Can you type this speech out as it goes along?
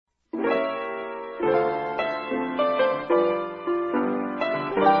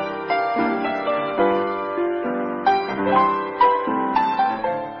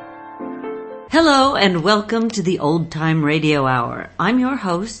and welcome to the Old Time Radio Hour. I'm your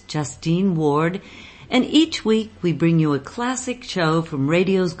host, Justine Ward, and each week we bring you a classic show from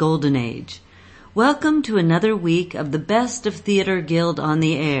radio's golden age. Welcome to another week of the Best of Theater Guild on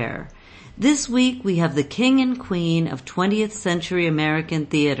the air. This week we have the king and queen of 20th century American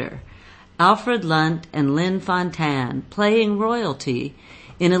theater, Alfred Lunt and Lynn Fontanne, playing royalty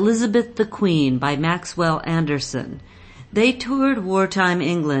in Elizabeth the Queen by Maxwell Anderson. They toured wartime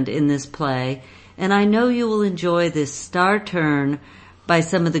England in this play, and I know you will enjoy this star turn by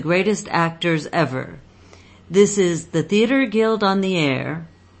some of the greatest actors ever. This is the Theater Guild on the Air,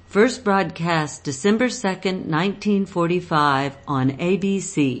 first broadcast December 2nd, 1945 on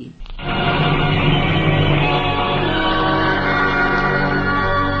ABC.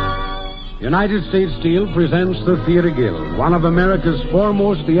 United States Steel presents the Theater Guild, one of America's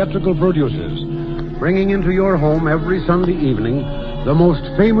foremost theatrical producers, bringing into your home every Sunday evening the most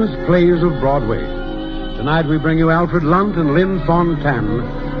famous plays of Broadway. Tonight we bring you Alfred Lunt and Lynn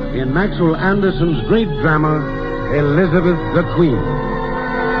Fontanne in Maxwell Anderson's great drama, Elizabeth the Queen.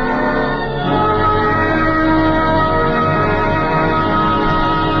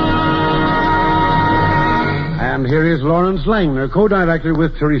 And here is Lawrence Langner, co-director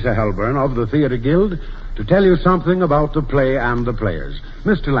with Teresa Helburn of the Theater Guild, to tell you something about the play and the players.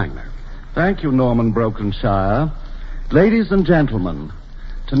 Mr. Langner. Thank you, Norman Brokenshire. Ladies and gentlemen,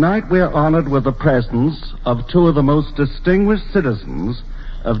 tonight we are honored with the presence of two of the most distinguished citizens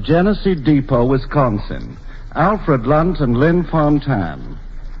of Genesee Depot, Wisconsin, Alfred Lunt and Lynn Fontanne.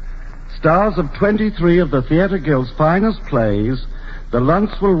 Stars of 23 of the Theater Guild's finest plays, the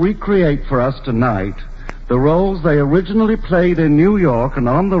Lunts will recreate for us tonight the roles they originally played in New York and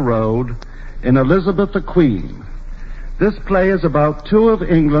on the road in Elizabeth the Queen. This play is about two of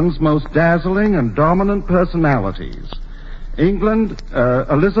England's most dazzling and dominant personalities.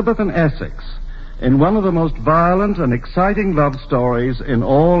 Elizabeth and Essex, in one of the most violent and exciting love stories in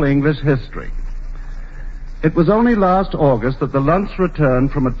all English history. It was only last August that the Lunts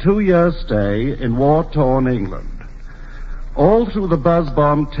returned from a 2-year stay in war-torn England. All through the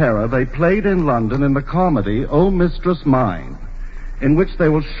buzz-bomb terror, they played in London in the comedy O Mistress Mine, in which they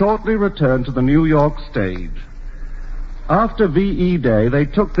will shortly return to the New York stage. After VE Day, they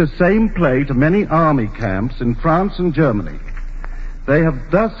took this same play to many army camps in France and Germany. They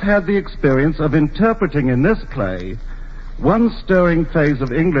have thus had the experience of interpreting in this play one stirring phase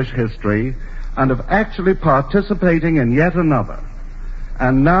of English history and of actually participating in yet another.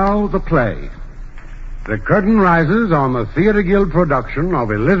 And now the play. The curtain rises on the Theater Guild production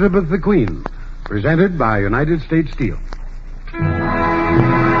of Elizabeth the Queen, presented by United States Steel.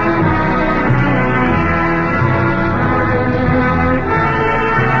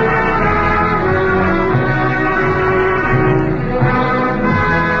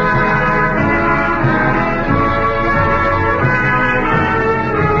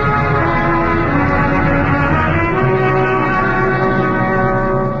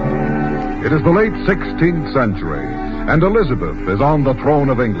 It is the late 16th century, and Elizabeth is on the throne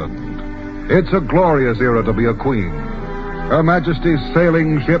of England. It's a glorious era to be a queen. Her Majesty's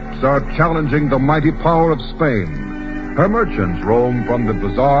sailing ships are challenging the mighty power of Spain. Her merchants roam from the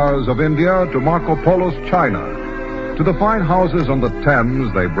bazaars of India to Marco Polo's China. To the fine houses on the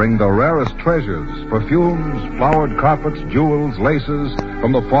Thames, they bring the rarest treasures, perfumes, flowered carpets, jewels, laces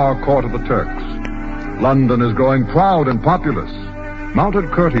from the far court of the Turks. London is growing proud and populous.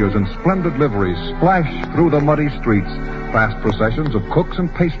 Mounted courtiers in splendid liveries splash through the muddy streets, vast processions of cooks and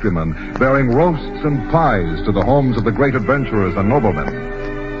pastrymen bearing roasts and pies to the homes of the great adventurers and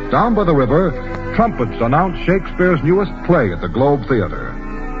noblemen. Down by the river, trumpets announce Shakespeare's newest play at the Globe Theatre.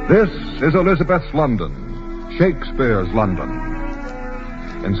 This is Elizabeth's London, Shakespeare's London.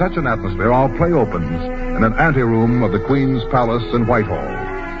 In such an atmosphere, our play opens in an anteroom of the Queen's Palace in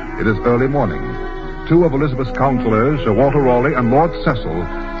Whitehall. It is early morning. Two of Elizabeth's counselors, Sir Walter Raleigh and Lord Cecil,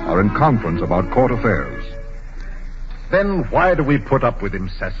 are in conference about court affairs. Then why do we put up with him,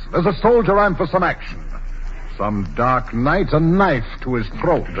 Cecil? As a soldier, I'm for some action. Some dark night, a knife to his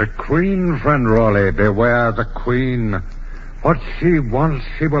throat. The Queen, friend Raleigh, beware the Queen. What she wants,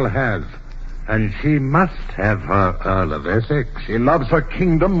 she will have. And she must have her Earl of Essex. She loves her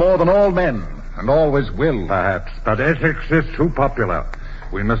kingdom more than all men, and always will. Perhaps, but Essex is too popular.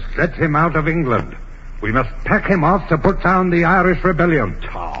 We must get him out of England. We must pack him off to put down the Irish rebellion.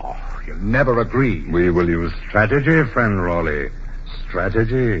 Oh, you'll never agree. We will use strategy, friend Raleigh.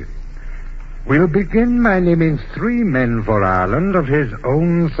 Strategy. We'll begin by naming 3 men for Ireland of his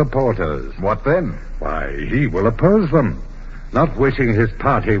own supporters. What then? Why, he will oppose them, not wishing his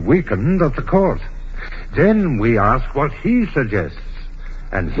party weakened at the court. Then we ask what he suggests.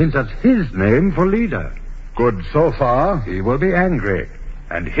 and hint at his name for leader. Good so far. He will be angry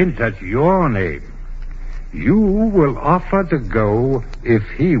and hint at your name. You will offer to go if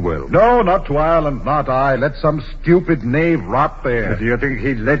he will. No, not to Ireland, not I. Let some stupid knave rot there. Do you think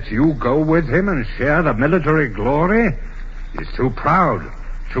he'd let you go with him and share the military glory? He's too proud,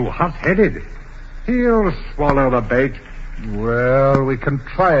 too hot-headed. He'll swallow the bait. Well, we can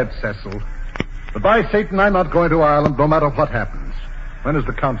try it, Cecil. But by Satan, I'm not going to Ireland no matter what happens. When is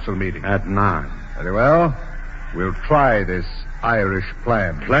the council meeting? At 9. Very well. We'll try this Irish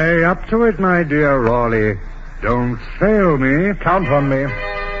plan. Play up to it, my dear Raleigh. Don't fail me. Count on me.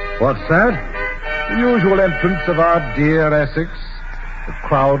 What's that? The usual entrance of our dear Essex. The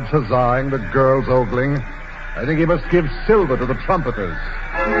crowds huzzahing, the girls ogling. I think he must give silver to the trumpeters.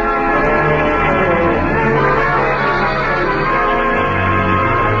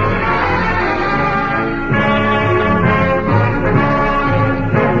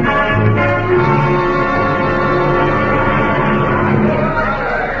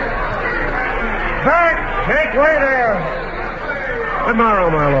 Make way there. Good morrow,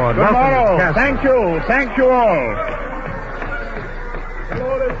 my lord. Good morrow. Thank you. Thank you all.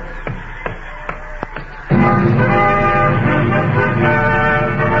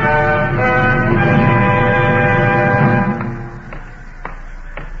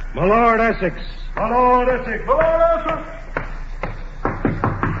 My Lord Essex. My Lord Essex. My Lord Essex.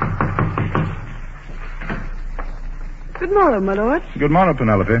 Good morrow, my lord. Good morning,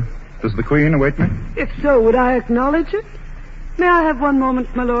 Penelope. Does the Queen await me? If so, would I acknowledge it? May I have one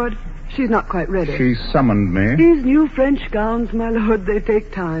moment, my lord? She's not quite ready. She summoned me. These new French gowns, my lord, they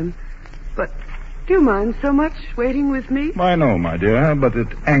take time. But do you mind so much waiting with me? Why, no, my dear, but it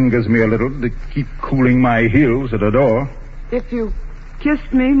angers me a little to keep cooling my heels at a door. If you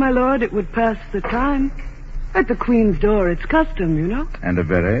kissed me, my lord, it would pass the time. At the Queen's door, it's custom, you know. And a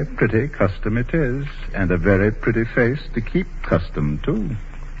very pretty custom it is. And a very pretty face to keep custom, too.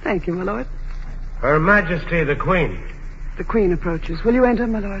 Thank you, my lord. Her Majesty the Queen. The Queen approaches. Will you enter,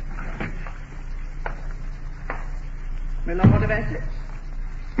 my lord? My Lord of Essex.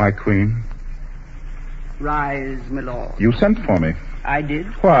 My Queen. Rise, my lord. You sent for me. I did.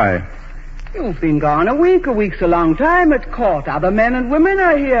 Why? You've been gone a week. A week's a long time at court. Other men and women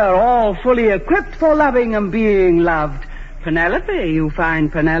are here, all fully equipped for loving and being loved. Penelope, you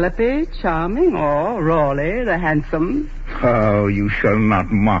find Penelope charming, or Raleigh, the handsome. Oh, you shall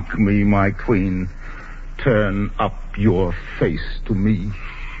not mock me, my Queen. Turn up your face to me.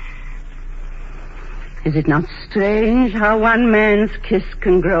 Is it not strange how one man's kiss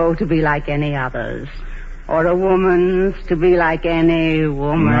can grow to be like any other's? Or a woman's to be like any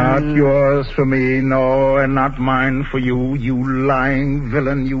woman? Not yours for me, no, and not mine for you, you lying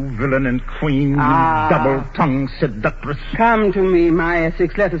villain, you villain and queen, you double-tongued seductress. Come to me, my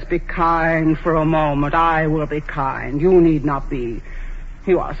Essex. Let us be kind for a moment. I will be kind. You need not be.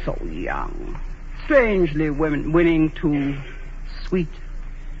 You are so young. Strangely winning, too. Sweet.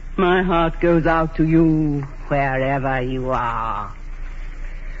 My heart goes out to you wherever you are.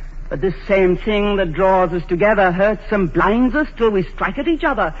 But this same thing that draws us together hurts and blinds us till we strike at each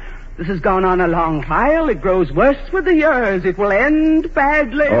other. This has gone on a long while. It grows worse with the years. It will end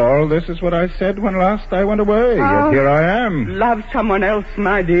badly. All this is what I said when last I went away. Yet here I am. Love someone else,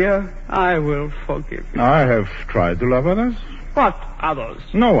 my dear. I will forgive you. I have tried to love others. What others?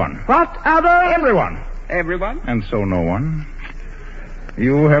 No one. What others? Everyone. Everyone? And so no one.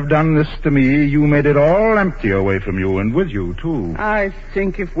 You have done this to me. You made it all empty away from you, and with you, too. I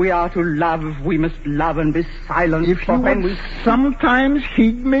think if we are to love, we must love and be silent. If you would sometimes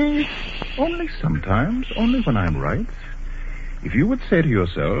heed me, only sometimes, only when I'm right. If you would say to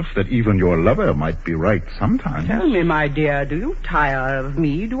yourself that even your lover might be right sometimes. Tell me, my dear, do you tire of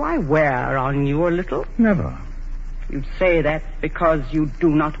me? Do I wear on you a little? Never. You say that because you do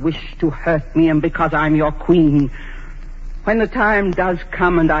not wish to hurt me and because I'm your queen. When the time does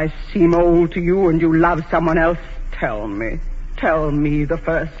come and I seem old to you and you love someone else, tell me. Tell me the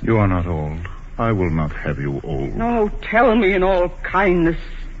first. You are not old. I will not have you old. No, tell me in all kindness.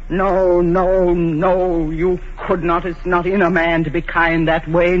 No, you could not. It's not in a man to be kind that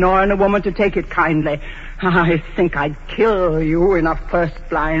way, nor in a woman to take it kindly. I think I'd kill you in a first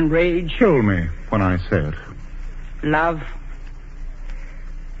blind rage. Kill me when I say it. Love.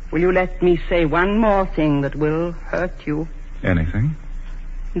 Will you let me say one more thing that will hurt you? Anything?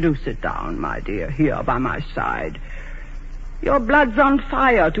 Do sit down, my dear, here by my side. Your blood's on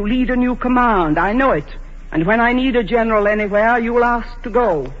fire to lead a new command. I know it. And when I need a general anywhere, you'll ask to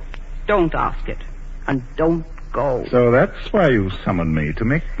go. Don't ask it. And don't go. So that's why you summoned me, to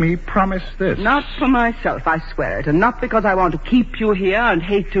make me promise this. Not for myself, I swear it, and not because I want to keep you here and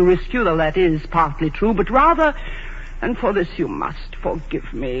hate to risk you, though that is partly true, but rather, and for this you must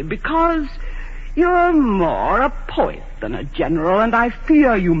forgive me, because you're more a poet than a general, and I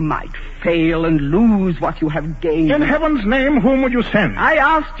fear you might fail and lose what you have gained. In heaven's name, whom would you send? I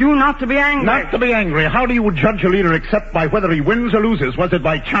asked you not to be angry. Not to be angry. How do you judge a leader except by whether he wins or loses? Was it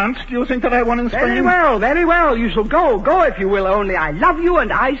by chance, do you think, that I won in Spain? Very well, very well. You shall go. Go if you will, only I love you,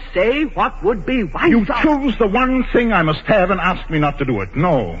 and I say what would be wiser. You choose the one thing I must have and ask me not to do it.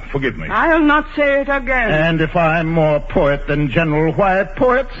 No, forgive me. I'll not say it again. And if I'm more poet than general, why,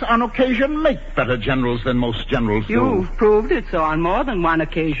 poets on occasion make better generals than most generals do. You've proved it so on more than one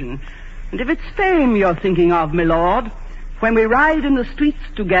occasion. And if it's fame you're thinking of, my lord, when we ride in the streets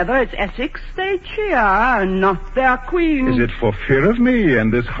together at Essex, they cheer, and not their queen. Is it for fear of me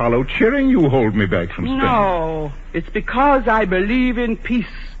and this hollow cheering you hold me back from Spain? No, it's because I believe in peace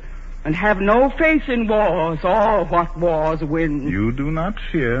and have no faith in wars or what wars win. You do not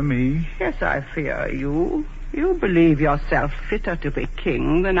fear me. Yes, I fear you. You believe yourself fitter to be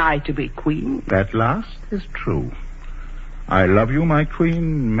king than I to be queen. That last is true. I love you, my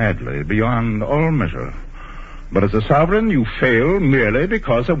queen, madly, beyond all measure. But as a sovereign, you fail merely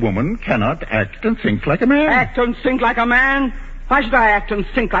because a woman cannot act and think like a man. Act and think like a man? Why should I act and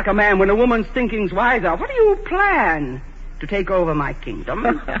think like a man when a woman's thinking's wiser? What do you plan? To take over my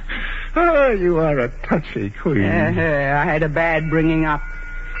kingdom? Oh, you are a touchy queen. I had a bad bringing up.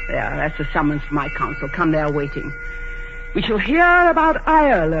 There, that's a summons for my council. Come, they're waiting. We shall hear about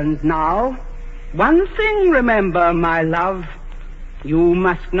Ireland now. One thing, remember, my love. You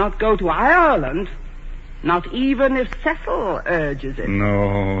must not go to Ireland. Not even if Cecil urges it.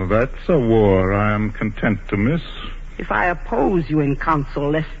 No, that's a war I am content to miss. If I oppose you in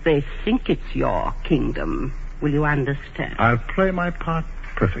council, lest they think it's your kingdom, will you understand? I'll play my part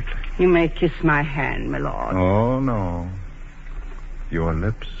perfectly. You may kiss my hand, my lord. Oh, no. Your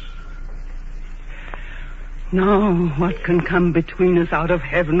lips. No, what can come between us out of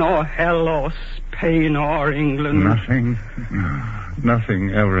heaven or hell or Spain or England? Nothing.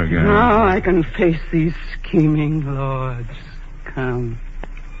 Nothing ever again. Now I can face these scheming lords. Come.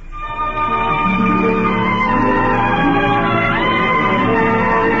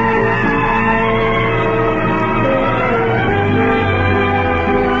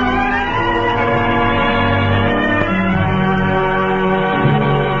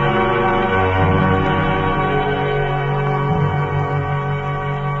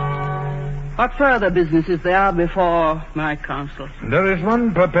 What further business is there before my council? There is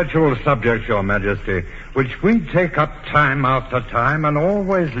one perpetual subject, Your Majesty, which we take up time after time and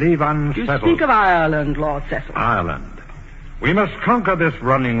always leave unsettled. You speak of Ireland, Lord Cecil. Ireland. We must conquer this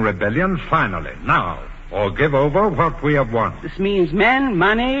running rebellion finally, now, or give over what we have won. This means men,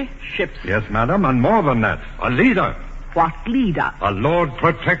 money, ships. Yes, madam, and more than that, a leader. What leader? A Lord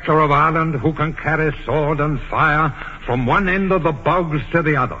Protector of Ireland who can carry sword and fire from one end of the bogs to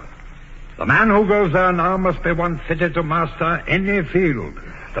the other. The man who goes there now must be one fitted to master any field,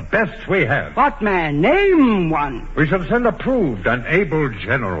 the best we have. What man? Name one. We shall send a proved and able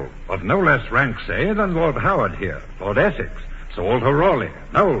general of no less rank, say, than Lord Howard here, Lord Essex, Sir Walter Raleigh,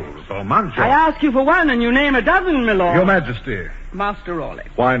 Knowles, or Mountjoy. I ask you for one, and you name a dozen, my lord. Your Majesty. Master Raleigh.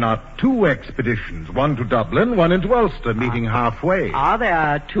 Why not 2 expeditions, one to Dublin, one into Ulster, meeting halfway? Are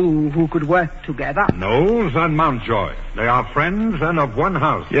there 2 who could work together? Knowles and Mountjoy. They are friends and of one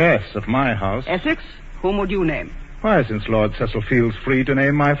house. Yes, of my house. Essex? Whom would you name? Why, since Lord Cecil feels free to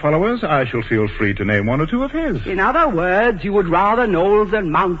name my followers, I shall feel free to name 1 or 2 of his. In other words, you would rather Knowles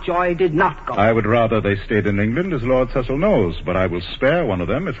and Mountjoy did not go. I would rather they stayed in England, as Lord Cecil knows, but I will spare one of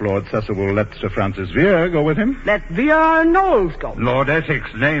them if Lord Cecil will let Sir Francis Vere go with him. Let Vere and Knowles go. Lord Essex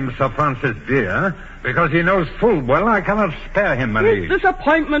names Sir Francis Vere because he knows full well I cannot spare him any. Is this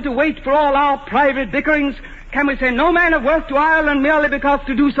appointment to wait for all our private bickerings? Can we say no man of worth to Ireland merely because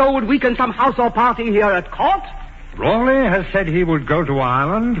to do so would weaken some house or party here at court? Raleigh has said he would go to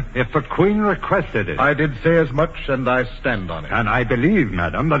Ireland if the Queen requested it. I did say as much, and I stand on it. And I believe,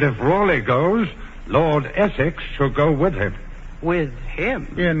 madam, that if Raleigh goes, Lord Essex shall go with him. With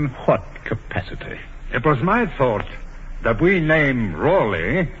him? In what capacity? It was my thought that we name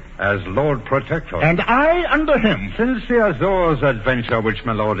Raleigh as Lord Protector. And I under him. Since the Azores adventure which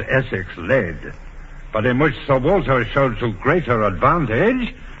my Lord Essex led, but in which Sir Walter showed to greater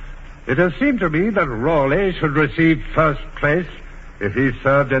advantage, it has seemed to me that Raleigh should receive first place if he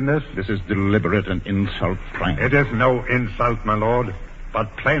served in this. This is deliberate and insult, Frank. It is no insult, my lord,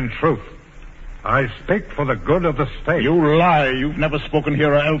 but plain truth. I speak for the good of the state. You lie. You've never spoken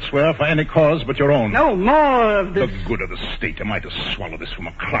here or elsewhere for any cause but your own. No more of this. The good of the state. Am I to swallow this from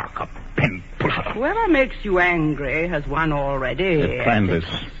a clerk, a pen pusher? Whoever makes you angry has won already. They planned this.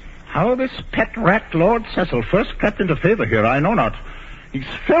 How this pet rat, Lord Cecil, first crept into favor here, I know not. He's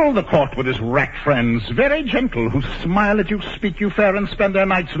filled the court with his rat friends, very gentle, who smile at you, speak you fair, and spend their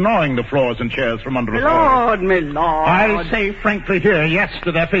nights gnawing the floors and chairs from under us all. Lord, my lord. I'll say frankly here, yes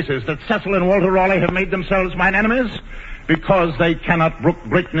to their faces, that Cecil and Walter Raleigh have made themselves mine enemies because they cannot brook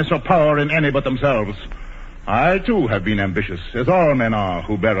greatness or power in any but themselves. I, too, have been ambitious, as all men are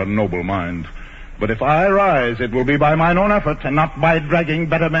who bear a noble mind. But if I rise, it will be by mine own effort, and not by dragging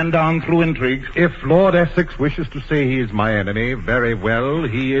better men down through intrigue. If Lord Essex wishes to say he is my enemy, very well,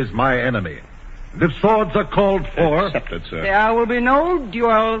 he is my enemy. And if swords are called for... Accepted, sir. There will be no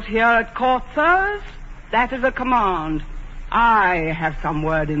duels here at court, sirs. That is a command. I have some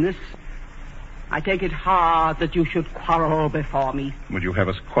word in this. I take it hard that you should quarrel before me. Would you have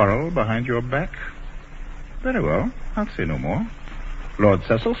us quarrel behind your back? Very well. I'll say no more. Lord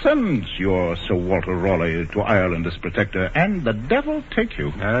Cecil sends your Sir Walter Raleigh to Ireland as protector, and the devil take you.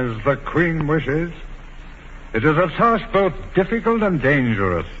 As the Queen wishes. It is a task both difficult and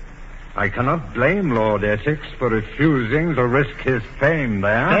dangerous. I cannot blame Lord Essex for refusing to risk his fame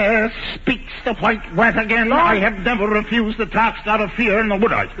there. There speaks the white rat again. Lord. I have never refused the task out of fear, nor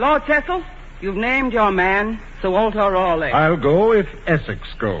would I. Lord Cecil, you've named your man, Sir Walter Raleigh. I'll go if Essex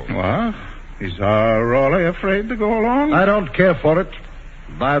goes. What? Is our Raleigh afraid to go along? I don't care for it.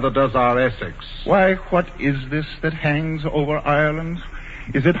 Neither does our Essex. Why, what is this that hangs over Ireland?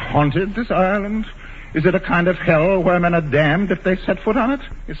 Is it haunted, this Ireland? Is it a kind of hell where men are damned if they set foot on it?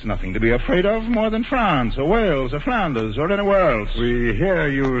 It's nothing to be afraid of more than France or Wales or Flanders or anywhere else. We hear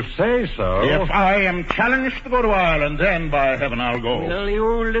you say so. If I am challenged to go to Ireland, then by heaven I'll go. Will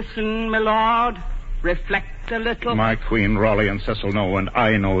you listen, my lord? Reflect a little. My Queen, Raleigh, and Cecil know, and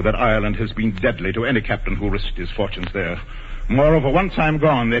I know, that Ireland has been deadly to any captain who risked his fortunes there. Moreover, once I'm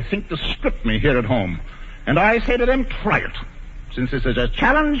gone, they think to strip me here at home. And I say to them, try it. Since this is a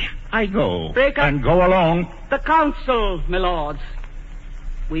challenge, I go. Break up. And go alone. The council, my lords.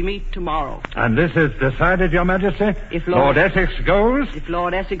 We meet tomorrow. And this is decided, Your Majesty? If Lord Essex goes? If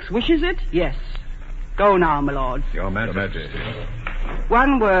Lord Essex wishes it, yes. Go now, my lords. Your Majesty.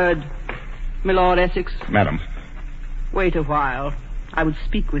 One word, my Lord Essex. Madam. Wait a while. I would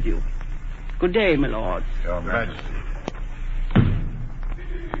speak with you. Good day, my lords. Your Majesty.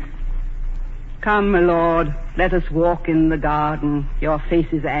 Come, my lord. Let us walk in the garden. Your face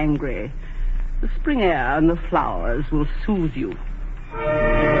is angry. The spring air and the flowers will soothe you.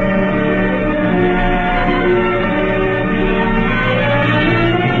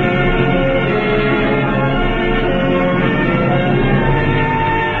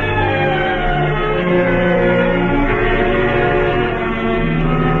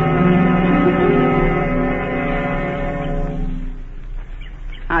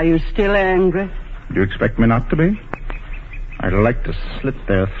 Are you still angry? Do you expect me not to be? I'd like to slit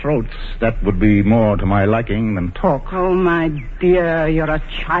their throats. That would be more to my liking than talk. Oh, my dear, you're a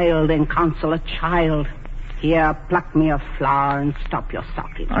child, inconsolate child. Here, pluck me a flower and stop your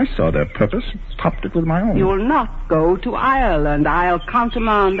socket. I saw their purpose, topped it with my own. You will not go to Ireland. I'll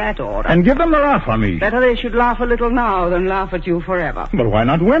countermand that order. And give them the laugh on me. Better they should laugh a little now than laugh at you forever. But why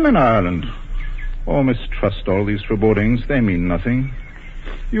not win in Ireland? Oh, mistrust all these forebodings. They mean nothing.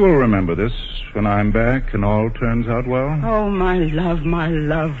 You will remember this when I'm back and all turns out well. Oh, my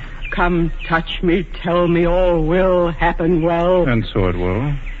love, come touch me, tell me all will happen well. And so it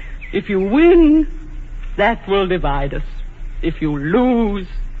will. If you win, that will divide us. If you lose,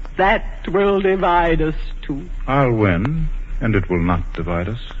 that will divide us too. I'll win, and it will not divide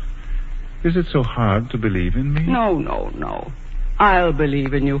us. Is it so hard to believe in me? No. I'll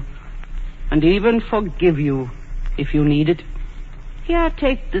believe in you, and even forgive you if you need it. Here,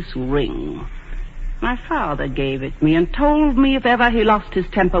 take this ring. My father gave it me and told me if ever he lost his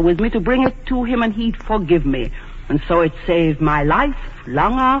temper with me to bring it to him and he'd forgive me. And so it saved my life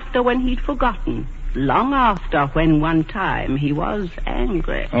long after when he'd forgotten. Long after when one time he was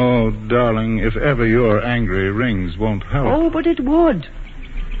angry. Oh, darling, if ever you're angry, rings won't help. Oh, but it would.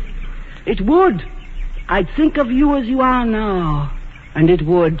 It would. I'd think of you as you are now. And it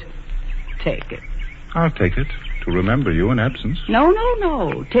would. Take it. I'll take it. To remember you in absence.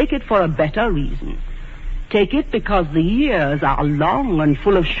 No. Take it for a better reason. Take it because the years are long and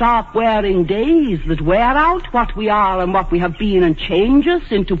full of sharp wearing days that wear out what we are and what we have been and change us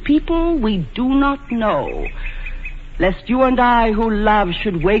into people we do not know. Lest you and I who love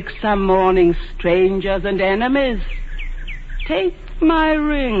should wake some morning strangers and enemies. Take My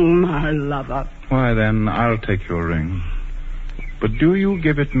ring, my lover. Why, then, I'll take your ring. But do you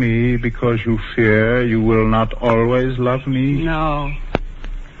give it me because you fear you will not always love me? No.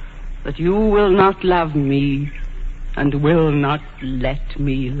 But you will not love me and will not let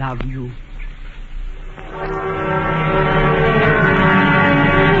me love you.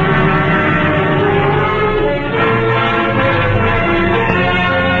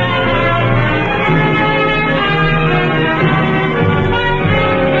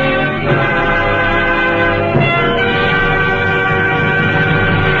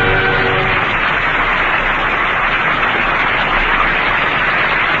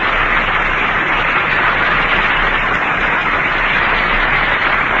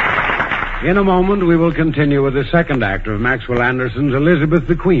 In a moment, we will continue with the second act of Maxwell Anderson's Elizabeth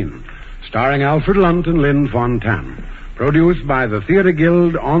the Queen, starring Alfred Lunt and Lynn Fontanne, produced by the Theatre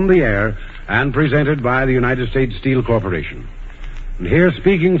Guild on the air and presented by the United States Steel Corporation. And here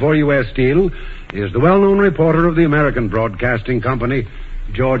speaking for U.S. Steel is the well-known reporter of the American Broadcasting Company,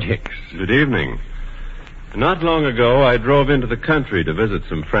 George Hicks. Good evening. Not long ago, I drove into the country to visit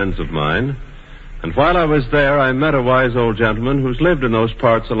some friends of mine. And while I was there, I met a wise old gentleman who's lived in those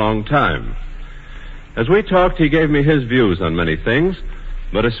parts a long time. As we talked, he gave me his views on many things,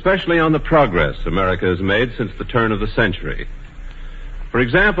 but especially on the progress America has made since the turn of the century. For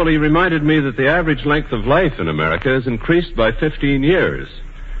example, he reminded me that the average length of life in America has increased by 15 years,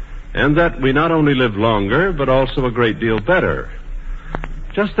 and that we not only live longer, but also a great deal better.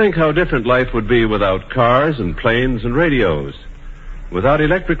 Just think how different life would be without cars and planes and radios. Without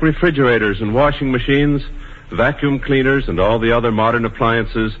electric refrigerators and washing machines, vacuum cleaners, and all the other modern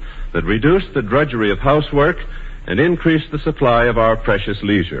appliances that reduce the drudgery of housework and increase the supply of our precious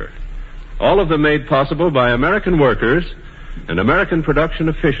leisure. All of them made possible by American workers and American production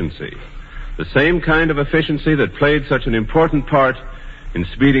efficiency, the same kind of efficiency that played such an important part in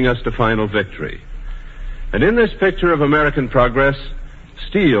speeding us to final victory. And in this picture of American progress,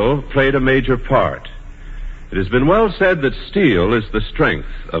 steel played a major part. It has been well said that steel is the strength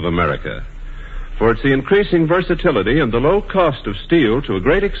of America, for it's the increasing versatility and the low cost of steel to a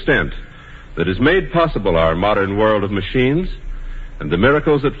great extent that has made possible our modern world of machines and the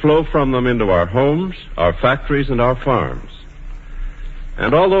miracles that flow from them into our homes, our factories, and our farms.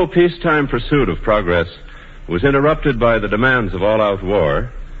 And although peacetime pursuit of progress was interrupted by the demands of all-out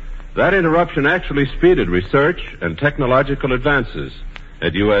war, that interruption actually speeded research and technological advances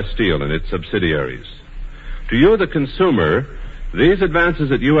at U.S. Steel and its subsidiaries. To you, the consumer, these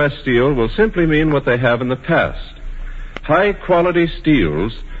advances at U.S. Steel will simply mean what they have in the past: high-quality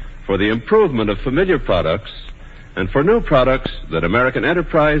steels for the improvement of familiar products and for new products that American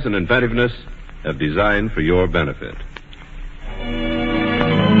enterprise and inventiveness have designed for your benefit.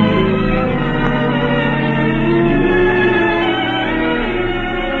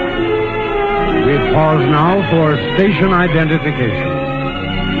 We pause now for station identification.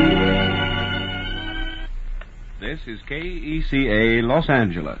 This is KECA Los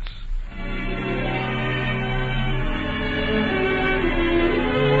Angeles.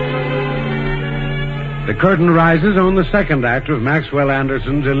 The curtain rises on the second act of Maxwell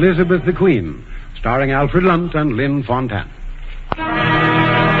Anderson's Elizabeth the Queen, starring Alfred Lunt and Lynn Fontanne.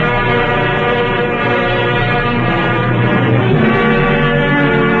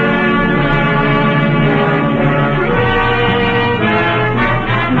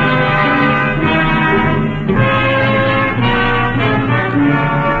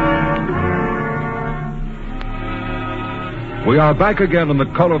 We are back again in the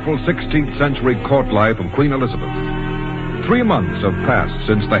colorful 16th century court life of Queen Elizabeth. 3 months have passed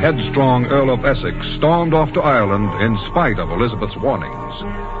since the headstrong Earl of Essex stormed off to Ireland in spite of Elizabeth's warnings.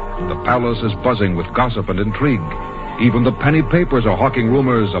 The palace is buzzing with gossip and intrigue. Even the penny papers are hawking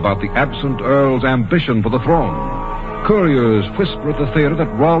rumors about the absent Earl's ambition for the throne. Couriers whisper at the theater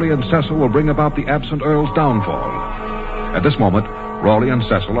that Raleigh and Cecil will bring about the absent Earl's downfall. At this moment, Raleigh and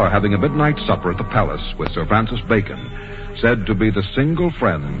Cecil are having a midnight supper at the palace with Sir Francis Bacon, said to be the single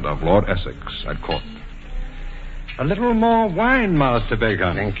friend of Lord Essex at court. A little more wine, Master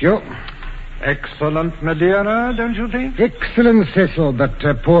Bacon. Thank you. Excellent, Madeira, don't you think? Excellent, Cecil, but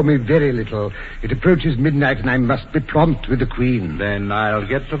pour me very little. It approaches midnight and I must be prompt with the Queen. Then I'll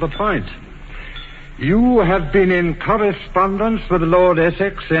get to the point. You have been in correspondence with Lord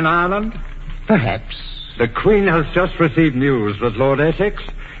Essex in Ireland? Perhaps. The Queen has just received news that Lord Essex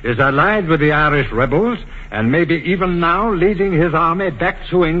is allied with the Irish rebels and maybe even now leading his army back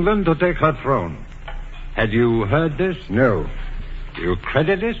to England to take her throne. Had you heard this? No. Do you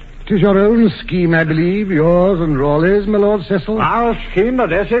credit it? It is your own scheme, I believe, yours and Raleigh's, my Lord Cecil. Our scheme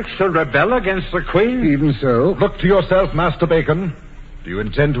that Essex should rebel against the Queen? Even so. Look to yourself, Master Bacon. Do you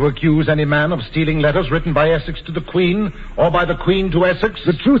intend to accuse any man of stealing letters written by Essex to the Queen, or by the Queen to Essex?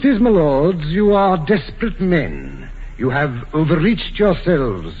 The truth is, my lords, you are desperate men. You have overreached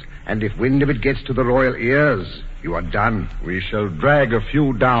yourselves, and if wind of it gets to the royal ears, you are done. We shall drag a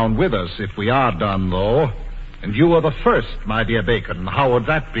few down with us if we are done, though. And you are the first, my dear Bacon. How would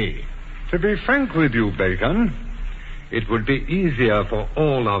that be? To be frank with you, Bacon, it would be easier for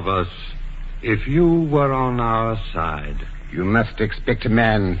all of us if you were on our side. You must expect a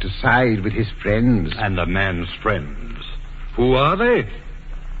man to side with his friends. And a man's friends. Who are they?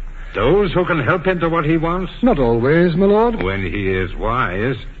 Those who can help him to what he wants? Not always, my lord. When he is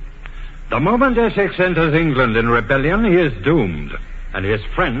wise. The moment Essex enters England in rebellion, he is doomed, and his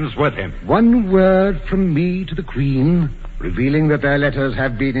friends with him. One word from me to the Queen, revealing that their letters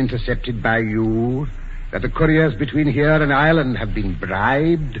have been intercepted by you, that the couriers between here and Ireland have been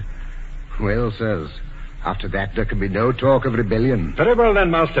bribed. Well, sirs, after that there can be no talk of rebellion. Very well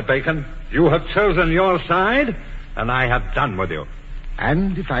then, Master Bacon. You have chosen your side, and I have done with you.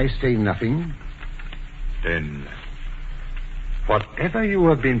 And if I say nothing? Then, whatever you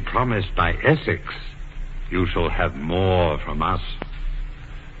have been promised by Essex, you shall have more from us.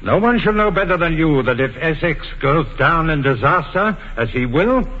 No one shall know better than you that if Essex goes down in disaster, as he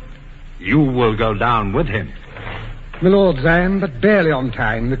will, you will go down with him. My lords, I am but barely on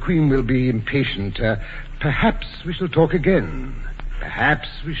time. The Queen will be impatient. Perhaps we shall talk again. Perhaps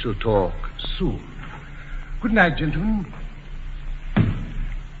we shall talk soon. Good night, gentlemen.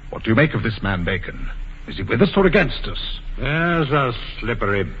 What do you make of this man, Bacon? Is he with us or against us? There's a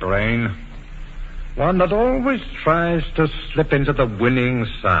slippery brain. One that always tries to slip into the winning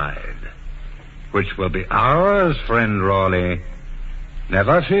side. Which will be ours, friend Raleigh.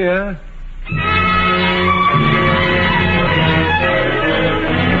 Never fear.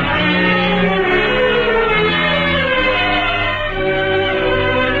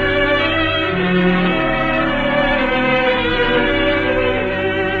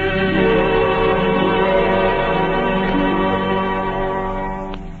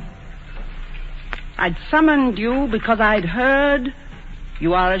 I'd summoned you because I'd heard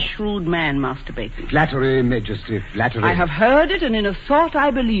you are a shrewd man, Master Bacon. Flattery, Majesty, flattery. I have heard it, and in a thought I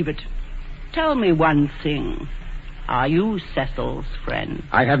believe it. Tell me one thing. Are you Cecil's friend?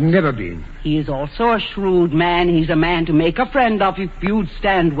 I have never been. He is also a shrewd man. He's a man to make a friend of if you'd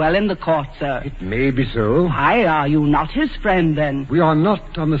stand well in the court, sir. It may be so. Why are you not his friend, then? We are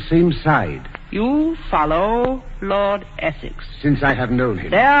not on the same side. You follow Lord Essex. Since I have known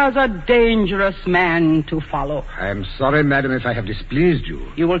him. There's a dangerous man to follow. I am sorry, madam, if I have displeased you.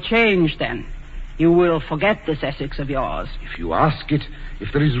 You will change, then. You will forget this Essex of yours. If you ask it,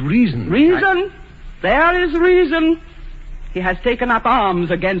 if there is reason... Reason? There is reason. He has taken up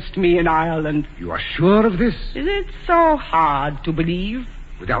arms against me in Ireland. You are sure of this? Is it so hard to believe?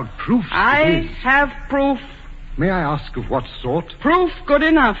 Without proof, I have proof. May I ask of what sort? Proof good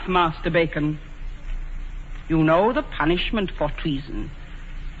enough, Master Bacon. You know the punishment for treason.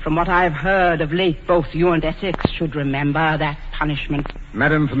 From what I've heard of late, both you and Essex should remember that punishment.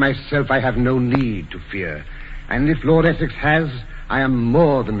 Madam, for myself, I have no need to fear. And if Lord Essex has, I am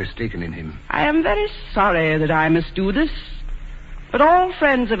more than mistaken in him. I am very sorry that I must do this. But all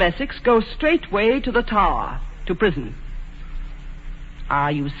friends of Essex go straightway to the Tower, to prison.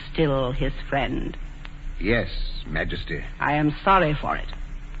 Are you still his friend? Yes, Majesty. I am sorry for it.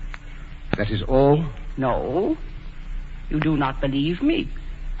 That is all? No. You do not believe me.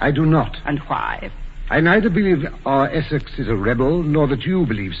 I do not. And why? I neither believe our Essex is a rebel, nor that you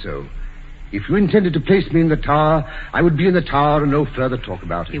believe so. If you intended to place me in the Tower, I would be in the Tower and no further talk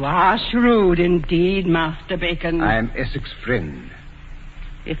about it. You are shrewd indeed, Master Bacon. I am Essex's friend.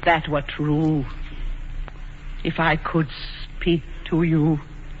 If that were true, if I could speak to you,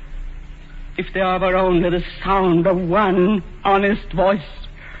 if there were only the sound of one honest voice.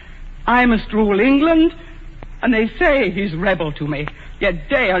 I must rule England, and they say he's rebel to me. Yet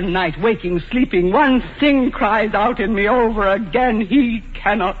day and night, waking, sleeping, one thing cries out in me over again. He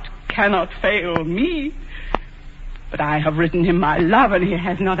cannot fail me. But I have written him my love, and he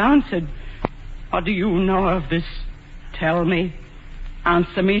has not answered. What do you know of this? Tell me.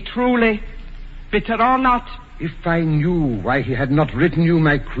 Answer me truly, bitter or not. If I knew why he had not written you,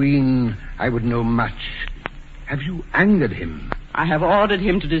 my queen, I would know much. Have you angered him? I have ordered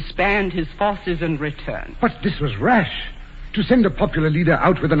him to disband his forces and return. But this was rash. To send a popular leader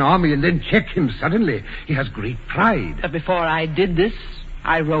out with an army and then check him suddenly. He has great pride. But before I did this,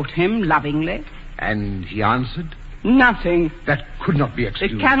 I wrote him lovingly. And he answered? Nothing. That could not be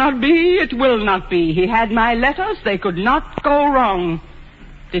excused. It cannot be. It will not be. He had my letters. They could not go wrong.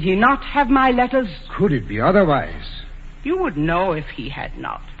 Did he not have my letters? Could it be otherwise? You would know if he had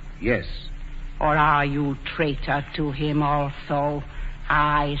not. Yes. Or are you traitor to him also?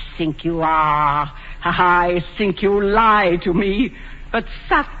 I think you are. I think you lie to me, but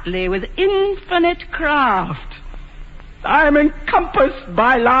subtly with infinite craft. I am encompassed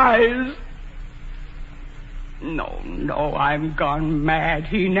by lies. No, I'm gone mad.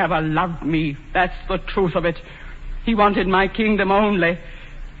 He never loved me. That's the truth of it. He wanted my kingdom only.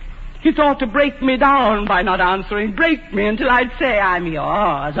 He thought to break me down by not answering. Break me until I'd say I'm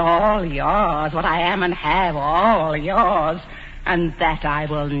yours, all yours. What I am and have, all yours. And that I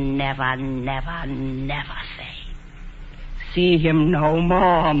will never, never, never say. See him no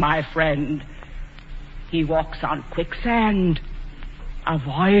more, my friend. He walks on quicksand.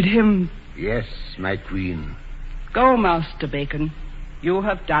 Avoid him. Yes, my queen. Go, Master Bacon. You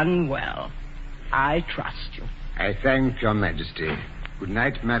have done well. I trust you. I thank your majesty. Good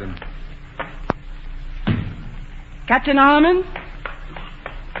night, madam. Captain Armand?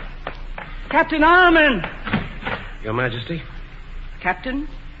 Captain Armand! Your majesty? Captain,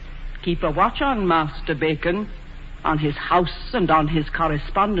 keep a watch on Master Bacon, on his house and on his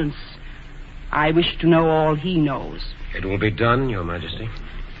correspondence. I wish to know all he knows. It will be done, your majesty.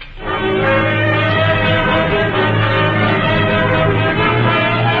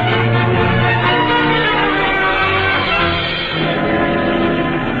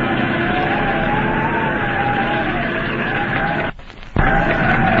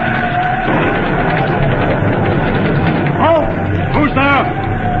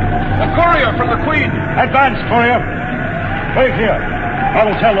 Advance, courier. Wait here. I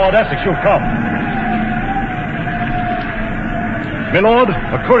will tell Lord Essex you've come. My lord,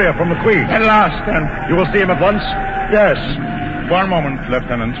 a courier from the Queen. At last, then. You will see him at once? Yes. One moment,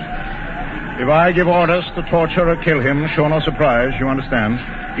 Lieutenant. If I give orders to torture or kill him, show no surprise, you understand?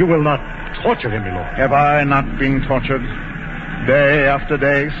 You will not torture him, my lord. Have I not been tortured? Day after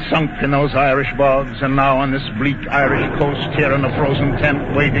day, sunk in those Irish bogs, and now on this bleak Irish coast here in a frozen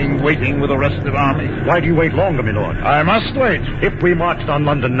tent, waiting with the restive army. Why do you wait longer, my lord? I must wait. If we marched on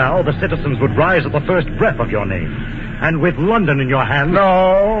London now, the citizens would rise at the first breath of your name. And with London in your hands...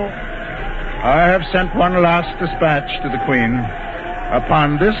 No. I have sent one last dispatch to the Queen.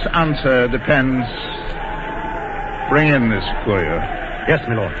 Upon this answer depends... Bring in this courier. Yes,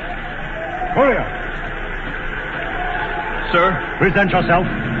 my lord. Courier! Sir, present yourself.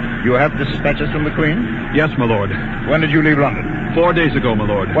 You have dispatches from the Queen? Yes, my lord. When did you leave London? 4 days ago, my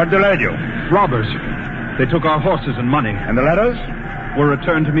lord. What delayed you? Robbers. They took our horses and money. And the letters? Were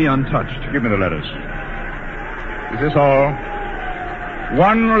returned to me untouched. Give me the letters. Is this all?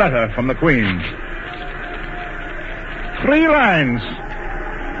 One letter from the Queen. 3 lines.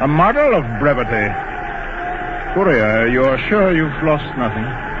 A model of brevity. Courier, you're sure you've lost nothing?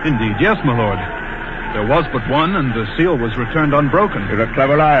 Indeed, yes, my lord. There was but one, and the seal was returned unbroken. You're a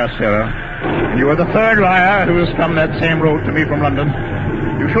clever liar, sailor. And you are the third liar who has come that same road to me from London.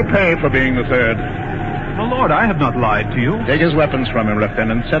 You shall pay for being the third. My lord, I have not lied to you. Take his weapons from him,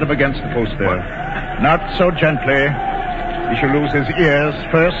 Lieutenant. Set him against the post there. What? Not so gently. He shall lose his ears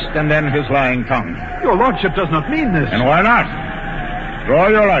first, and then his lying tongue. Your lordship does not mean this. And why not? Draw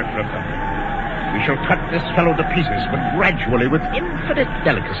your life, Lieutenant. We shall cut this fellow to pieces, but gradually, with infinite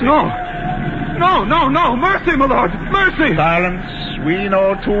delicacy. No! Mercy, my lord! Mercy! Silence. We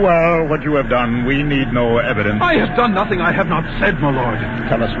know too well what you have done. We need no evidence. I have done nothing I have not said, my lord.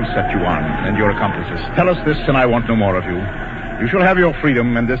 Tell us who set you on, and your accomplices. Tell us this, and I want no more of you. You shall have your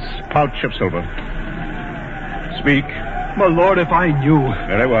freedom and this pouch of silver. Speak. My lord, if I knew...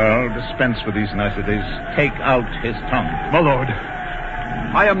 Very well. Dispense with these niceties. Take out his tongue. My lord,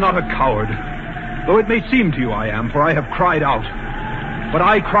 I am not a coward. Though it may seem to you I am, for I have cried out. But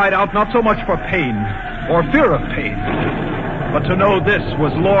I cried out not so much for pain, or fear of pain, but to know this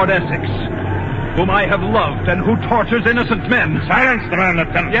was Lord Essex, whom I have loved and who tortures innocent men. Silence the man,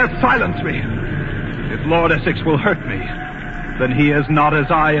 Lieutenant. Yes, silence me. If Lord Essex will hurt me, then he is not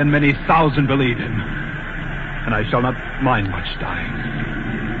as I and many thousand believe him. And I shall not mind much dying.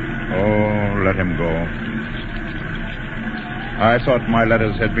 Oh, let him go. I thought my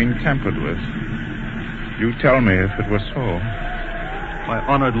letters had been tampered with. You tell me if it were so. My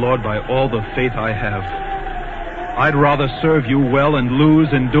honored lord, by all the faith I have, I'd rather serve you well and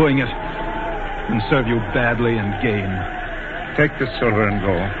lose in doing it than serve you badly and gain. Take this silver and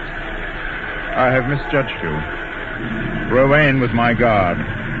go. I have misjudged you. Remain with my guard.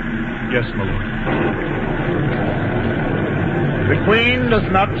 Yes, my lord. The Queen does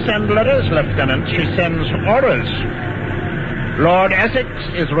not send letters, Lieutenant. She sends orders. Lord Essex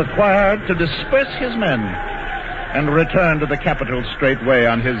is required to disperse his men and return to the capital straightway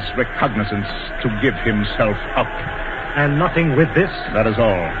on his recognizance to give himself up. And nothing with this? That is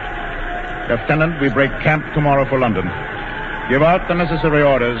all. Lieutenant, we break camp tomorrow for London. Give out the necessary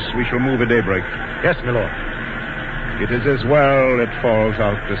orders. We shall move at daybreak. Yes, my lord. It is as well it falls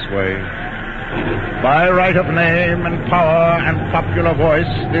out this way. By right of name and power and popular voice,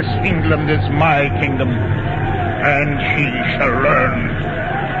 this England is my kingdom, and she shall learn.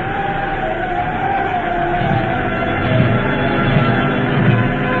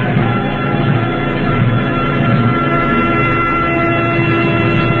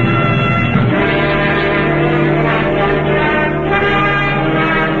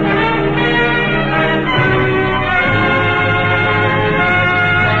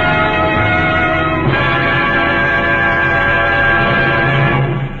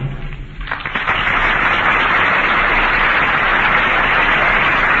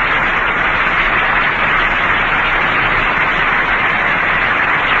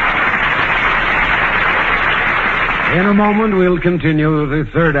 In a moment, we'll continue the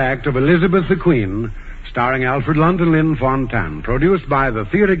third act of Elizabeth the Queen, starring Alfred Lunt and Lynn Fontanne, produced by the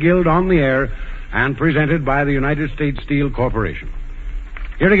Theatre Guild on the air and presented by the United States Steel Corporation.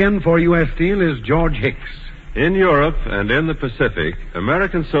 Here again for U.S. Steel is George Hicks. In Europe and in the Pacific,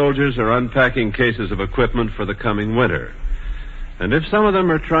 American soldiers are unpacking cases of equipment for the coming winter. And if some of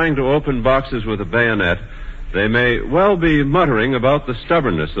them are trying to open boxes with a bayonet, they may well be muttering about the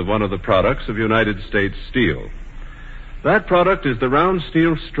stubbornness of one of the products of United States Steel. That product is the round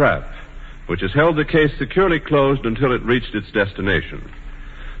steel strap, which has held the case securely closed until it reached its destination.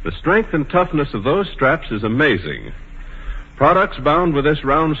 The strength and toughness of those straps is amazing. Products bound with this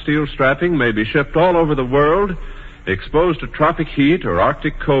round steel strapping may be shipped all over the world, exposed to tropic heat or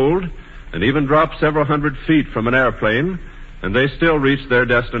Arctic cold, and even dropped several hundred feet from an airplane, and they still reach their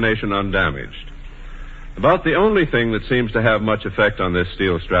destination undamaged. About the only thing that seems to have much effect on this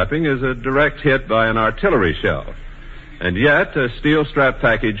steel strapping is a direct hit by an artillery shell. And yet, a steel strap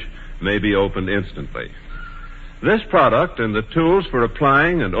package may be opened instantly. This product and the tools for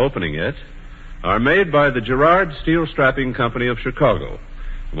applying and opening it are made by the Girard Steel Strapping Company of Chicago,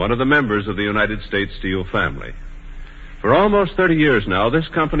 one of the members of the United States Steel family. For almost 30 years now, this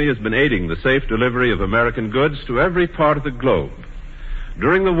company has been aiding the safe delivery of American goods to every part of the globe.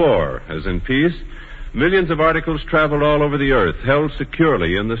 During the war, as in peace, millions of articles traveled all over the earth, held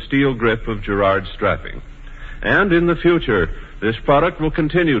securely in the steel grip of Girard strapping. And in the future, this product will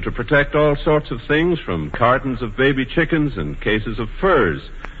continue to protect all sorts of things, from cartons of baby chickens and cases of furs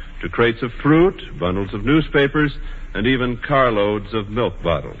to crates of fruit, bundles of newspapers, and even carloads of milk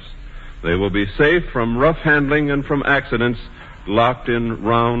bottles. They will be safe from rough handling and from accidents, locked in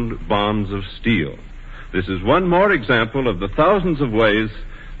round bonds of steel. This is one more example of the thousands of ways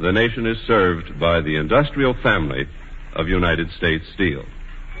the nation is served by the industrial family of United States Steel.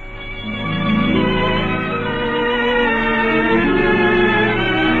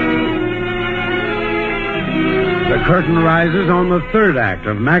 The curtain rises on the third act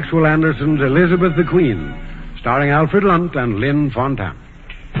of Maxwell Anderson's Elizabeth the Queen, starring Alfred Lunt and Lynn Fontanne.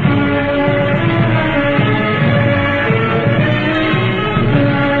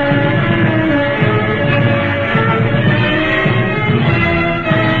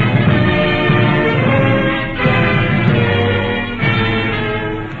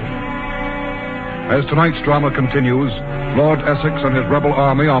 As tonight's drama continues, Lord Essex and his rebel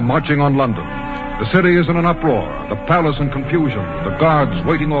army are marching on London. The city is in an uproar, the palace in confusion, the guards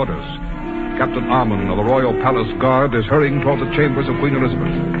waiting orders. Captain Armand of the Royal Palace Guard is hurrying toward the chambers of Queen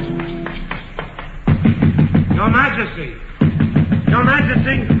Elizabeth. Your Majesty! Your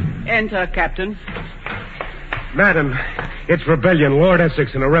Majesty! Enter, Captain. Madam, it's rebellion. Lord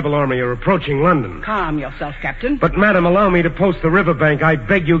Essex and a rebel army are approaching London. Calm yourself, Captain. But, Madam, allow me to post the riverbank. I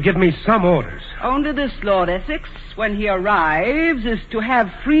beg you, give me some orders. Only this, Lord Essex, when he arrives, is to have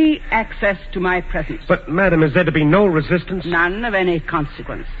free access to my presence. But, Madam, is there to be no resistance? None of any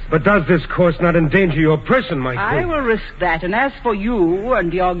consequence. But does this course not endanger your person, my queen? I will risk that, and as for you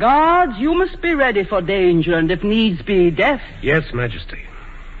and your guards, you must be ready for danger and, if needs be, death. Yes, Majesty.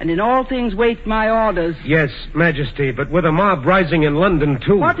 And in all things wait my orders. Yes, Majesty, but with a mob rising in London,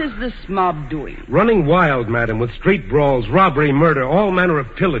 too. What is this mob doing? Running wild, Madam, with street brawls, robbery, murder, all manner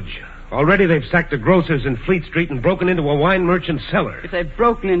of pillage. Already they've sacked a grocer's in Fleet Street and broken into a wine merchant's cellar. If they've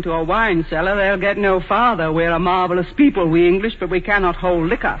broken into a wine cellar, they'll get no farther. We're a marvelous people, we English, but we cannot hold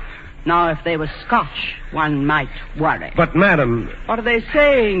liquor. Now, if they were Scotch, one might worry. But, Madam... What are they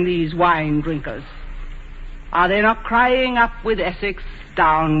saying, these wine drinkers? Are they not crying up with Essex,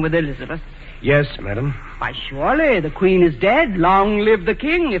 down with Elizabeth? Yes, Madam. Why, surely, the Queen is dead. Long live the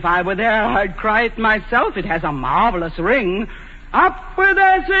King. If I were there, I'd cry it myself. It has a marvelous ring. Up with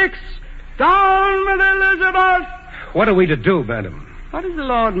Essex, down with Elizabeth. What are we to do, madam? What is the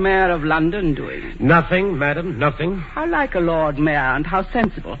Lord Mayor of London doing? Nothing, madam, nothing. How like a Lord Mayor, and how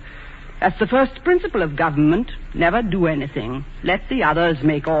sensible. That's the first principle of government. Never do anything. Let the others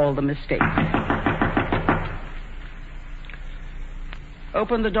make all the mistakes.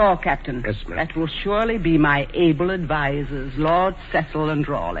 Open the door, Captain. Yes, ma'am. That will surely be my able advisers, Lord Cecil and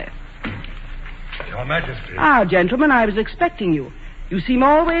Raleigh. Your Majesty. Ah, gentlemen, I was expecting you. You seem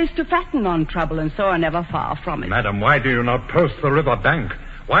always to fatten on trouble, and so are never far from it. Madam, why do you not post the river bank?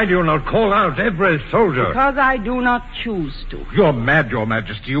 Why do you not call out every soldier? Because I do not choose to. You're mad, Your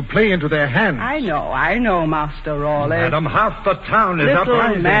Majesty. You play into their hands. I know, Master Raleigh. Madam, half the town is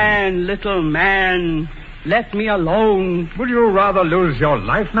uprising. Little man, let me alone. Would you rather lose your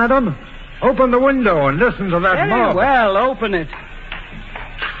life, madam? Open the window and listen to that mob. Very well, open it.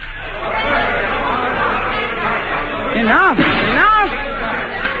 Enough.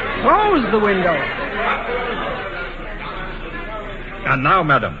 Close the window. And now,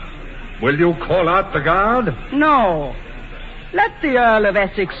 madam, will you call out the guard? No. Let the Earl of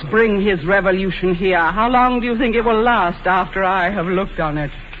Essex bring his revolution here. How long do you think it will last after I have looked on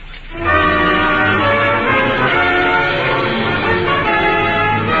it?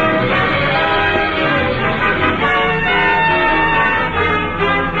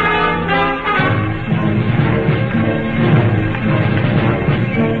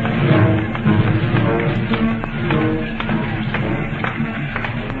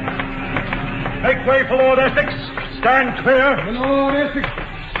 Make way for Lord Essex. Stand clear. Lord Essex.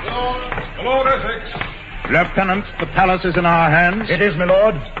 Lord Essex. Lieutenant, the palace is in our hands. It is, my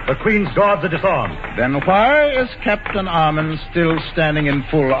lord. The Queen's guards are disarmed. Then why is Captain Armand still standing in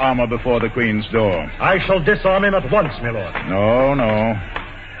full armor before the Queen's door? I shall disarm him at once, my lord. No.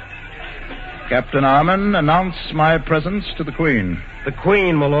 Captain Armand, announce my presence to the Queen. The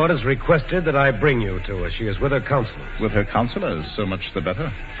Queen, my lord, has requested that I bring you to her. She is with her counselors. With her counselors, so much the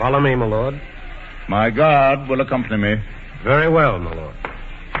better. Follow me, my lord. My guard will accompany me. Very well, my lord.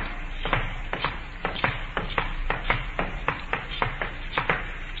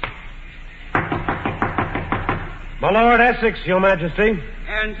 My Lord Essex, Your Majesty.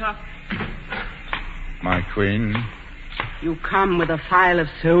 Enter. My Queen. You come with a file of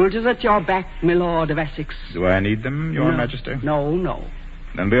soldiers at your back, my Lord of Essex. Do I need them, Your Majesty? No.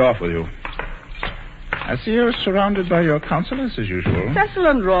 Then be off with you. I see you're surrounded by your counselors as usual. Cecil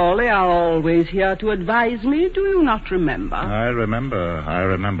and Raleigh are always here to advise me. Do you not remember? I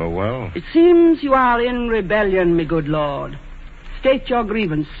remember well. It seems you are in rebellion, my good lord. State your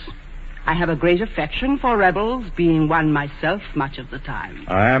grievance. I have a great affection for rebels, being one myself much of the time.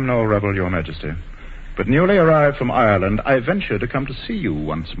 I am no rebel, Your Majesty. But newly arrived from Ireland, I venture to come to see you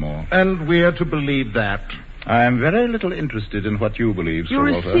once more. And we're to believe that. I am very little interested in what you believe, Sir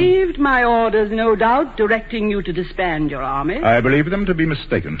You Walter. received my orders, no doubt, directing you to disband your army. I believe them to be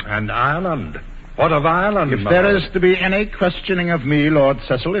mistaken. And Ireland? What of Ireland, If there is to be any questioning of me, Lord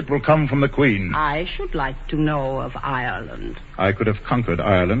Cecil, it will come from the Queen. I should like to know of Ireland. I could have conquered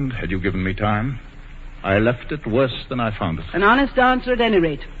Ireland had you given me time. I left it worse than I found it. An honest answer at any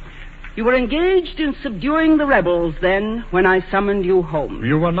rate. You were engaged in subduing the rebels then, when I summoned you home.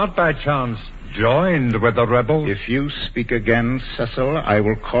 You were not by chance joined with the rebels? If you speak again, Cecil, I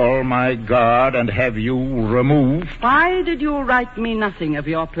will call my guard and have you removed. Why did you write me nothing of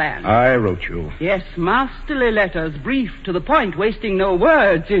your plan? I wrote you. Yes, masterly letters, brief, to the point, wasting no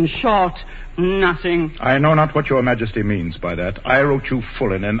words. In short, nothing. I know not what your Majesty means by that. I wrote you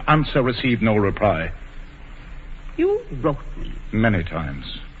full, and an answer received no reply. You wrote me. Many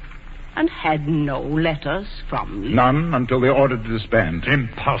times. And had no letters from me. None until the order to disband.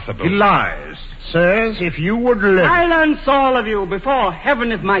 Impossible. He lies. Sirs, if you would live... Silence, all of you. Before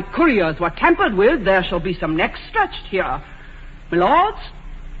heaven, if my couriers were tampered with, there shall be some necks stretched here. My lords,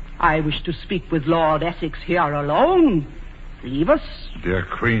 I wish to speak with Lord Essex here alone. Leave us. Dear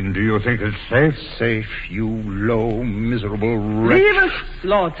Queen, do you think it's safe? Safe, you low, miserable wretch. Leave us,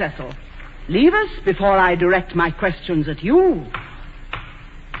 Lord Cecil. Leave us before I direct my questions at you.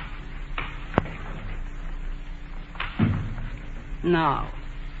 Now,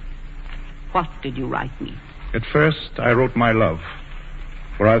 what did you write me? At first, I wrote my love,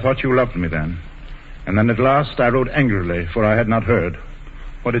 for I thought you loved me then. And then at last, I wrote angrily, for I had not heard.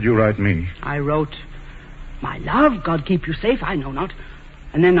 What did you write me? I wrote, my love, God keep you safe, I know not.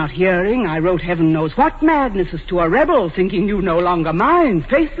 And then not hearing, I wrote heaven knows what madnesses to a rebel, thinking you no longer mine,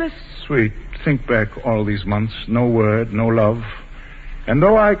 faithless. Sweet, think back all these months, no word, no love. And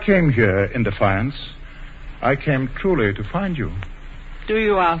though I came here in defiance, I came truly to find you. Do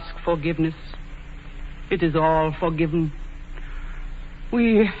you ask forgiveness? It is all forgiven.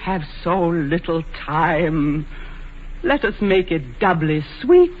 We have so little time. Let us make it doubly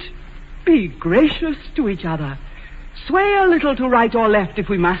sweet. Be gracious to each other. Sway a little to right or left if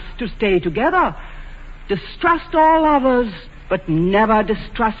we must to stay together. Distrust all others, but never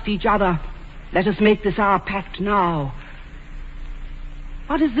distrust each other. Let us make this our pact now.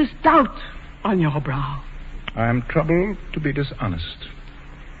 What is this doubt on your brow? I am troubled to be dishonest.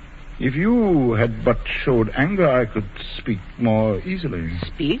 If you had but showed anger, I could speak more easily.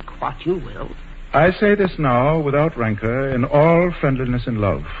 Speak what you will. I say this now without rancor, in all friendliness and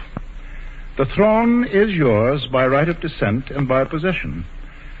love. The throne is yours by right of descent and by possession.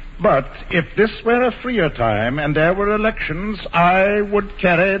 But if this were a freer time and there were elections, I would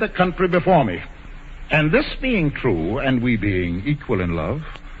carry the country before me. And this being true, and we being equal in love,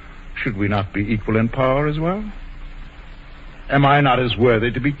 should we not be equal in power as well? Am I not as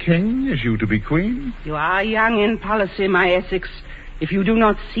worthy to be king as you to be queen? You are young in policy, my Essex. If you do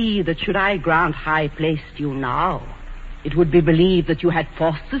not see that should I grant high place to you now, it would be believed that you had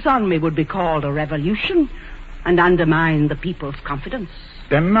forced this on me, would be called a revolution, and undermine the people's confidence.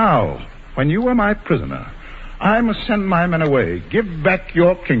 Then now, when you are my prisoner, I must send my men away. Give back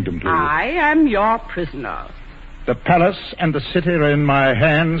your kingdom to you. I am your prisoner. The palace and the city are in my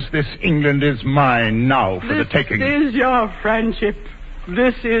hands. This England is mine now for the taking. This is your friendship.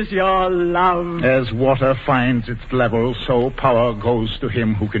 This is your love. As water finds its level, so power goes to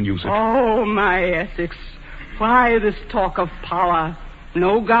him who can use it. Oh, my Essex, why this talk of power?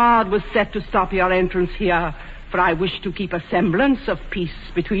 No guard was set to stop your entrance here, for I wish to keep a semblance of peace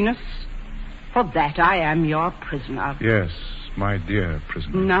between us. For that I am your prisoner. Yes, my dear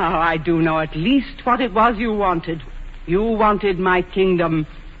prisoner. Now I do know at least what it was you wanted. You wanted my kingdom.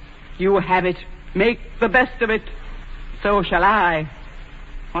 You have it. Make the best of it. So shall I.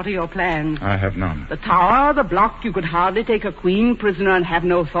 What are your plans? I have none. The tower, the block, you could hardly take a queen prisoner and have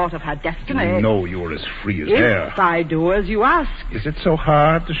no thought of her destiny. No, you are as free as air. If I do as you ask. Is it so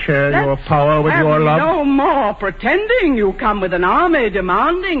hard to share your power with your love? No more pretending. You come with an army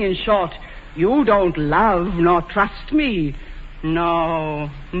demanding, in short. You don't love nor trust me. No,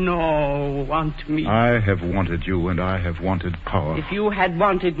 want me. I have wanted you, and I have wanted power. If you had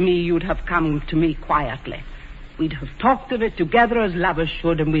wanted me, you'd have come to me quietly. We'd have talked of it together as lovers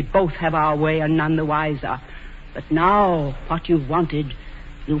should, and we'd both have our way and none the wiser. But now, what you've wanted,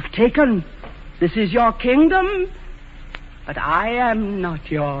 you've taken. This is your kingdom, but I am not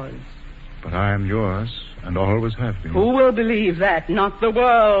yours. But I am yours, and always have been. Who will believe that? Not the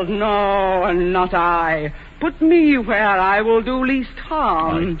world, no, and not I. Put me where I will do least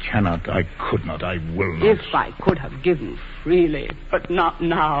harm. I cannot, I could not, I will not. If I could have given freely, but not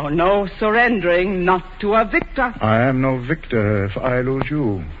now. No surrendering, not to a victor. I am no victor if I lose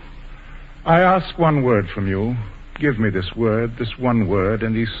you. I ask one word from you. Give me this word, this one word,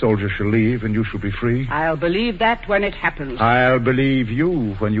 and these soldiers shall leave, and you shall be free. I'll believe that when it happens. I'll believe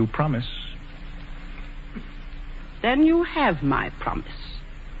you when you promise. Then you have my promise.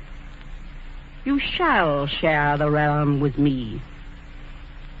 You shall share the realm with me.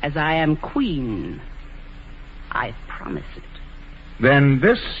 As I am queen, I promise it. Then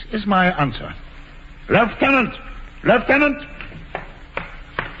this is my answer. Lieutenant! Lieutenant!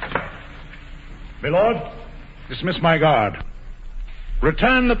 My lord, dismiss my guard.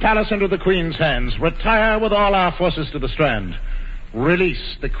 Return the palace into the Queen's hands. Retire with all our forces to the Strand.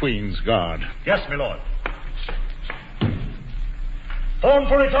 Release the Queen's guard. Yes, my lord. Form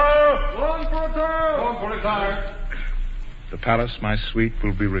for retire! Form for retire! Form for retire! The palace, my sweet,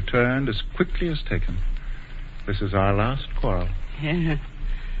 will be returned as quickly as taken. This is our last quarrel.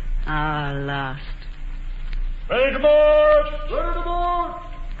 Our last. Ready to march! Ready to march!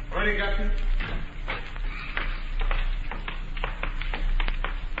 Ready, Captain.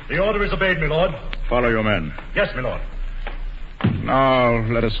 The order is obeyed, my lord. Follow your men. Yes, my lord.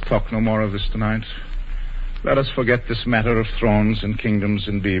 Now, let us talk no more of this tonight. Let us forget this matter of thrones and kingdoms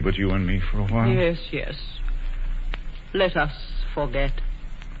and be but you and me for a while. Yes. Let us forget.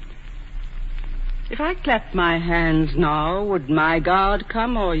 If I clapped my hands now, would my guard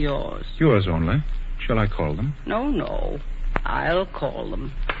come or yours? Yours only. Shall I call them? No. I'll call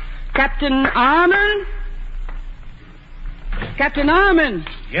them. Captain Armand? Captain Armand!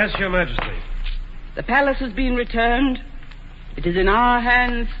 Yes, Your Majesty. The palace has been returned. It is in our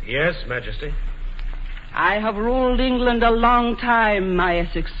hands. Yes, Majesty. I have ruled England a long time, my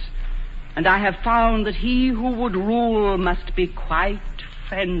Essex, and I have found that he who would rule must be quite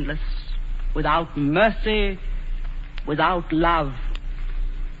friendless, without mercy, without love.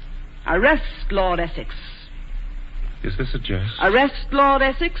 Arrest Lord Essex. Is this a jest? Arrest Lord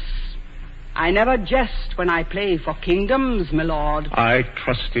Essex, I never jest when I play for kingdoms, my lord. I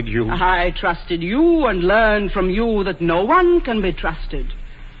trusted you. I trusted you and learned from you that no one can be trusted.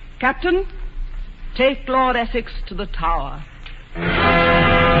 Captain, take Lord Essex to the Tower.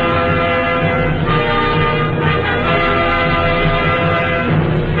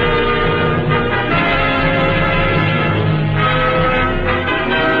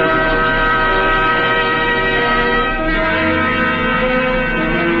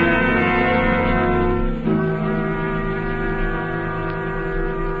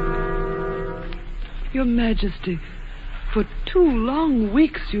 Your Majesty, for 2 long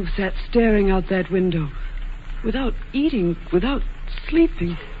weeks you've sat staring out that window, without eating, without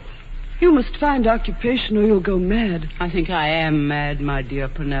sleeping. You must find occupation or you'll go mad. I think I am mad, my dear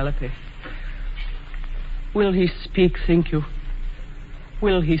Penelope. Will he speak, think you?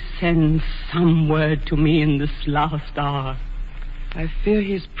 Will he send some word to me in this last hour? I fear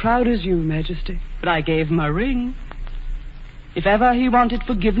he's proud as you, Majesty. But I gave him a ring. If ever he wanted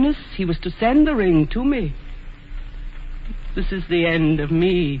forgiveness, he was to send the ring to me. This is the end of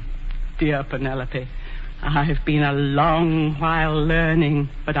me, dear Penelope. I've been a long while learning,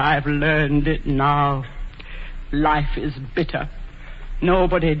 but I've learned it now. Life is bitter.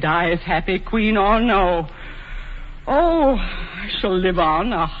 Nobody dies happy, queen or no. Oh, I shall live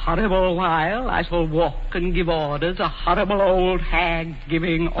on a horrible while. I shall walk and give orders, a horrible old hag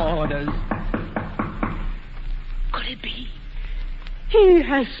giving orders. Could it be? He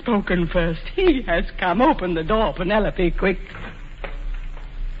has spoken first. He has come. Open the door, Penelope, quick.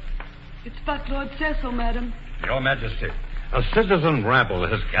 It's but Lord Cecil, madam. Your Majesty, a citizen rabble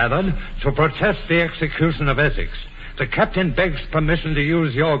has gathered to protest the execution of Essex. The captain begs permission to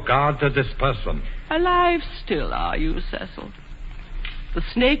use your guard to disperse them. Alive still are you, Cecil. The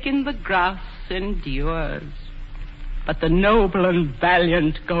snake in the grass endures, but the noble and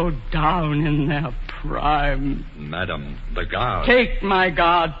valiant go down in their prime. Madam, the guard... Take my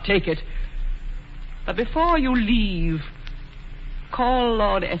guard, take it. But before you leave, call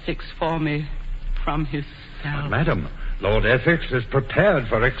Lord Essex for me from his cell. Madam, Lord Essex is prepared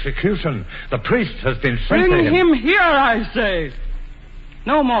for execution. The priest has been sent to him. Bring him here, I say.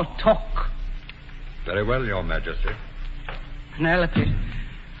 No more talk. Very well, Your Majesty. Penelope,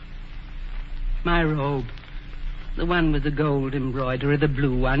 my robe, the one with the gold embroidery, the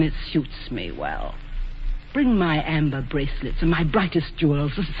blue one, it suits me well. Bring my amber bracelets and my brightest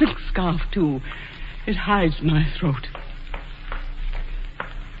jewels, a silk scarf, too. It hides my throat.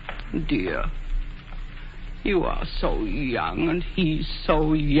 Dear, you are so young, and he's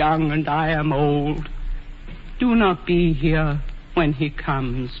so young, and I am old. Do not be here when he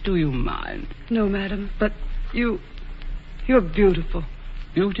comes. Do you mind? No, madam, but you're beautiful.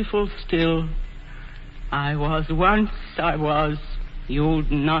 Beautiful still. I was once.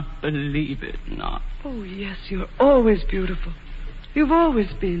 You'd not believe it, not. Oh, yes, you're always beautiful. You've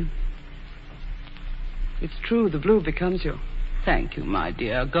always been. It's true, the blue becomes you. Thank you, my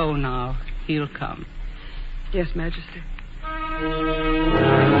dear. Go now. He'll come. Yes, Majesty.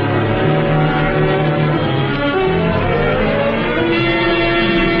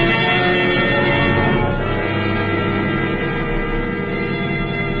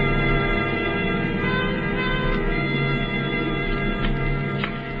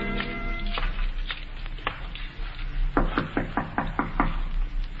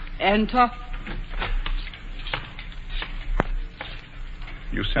 Enter.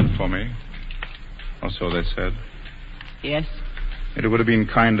 You sent for me, or so they said. Yes. It would have been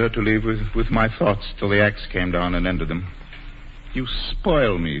kinder to leave with my thoughts till the axe came down and ended them. You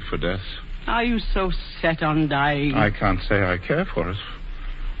spoil me for death. Are you so set on dying? I can't say I care for it.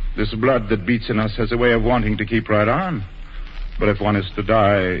 This blood that beats in us has a way of wanting to keep right on. But if one is to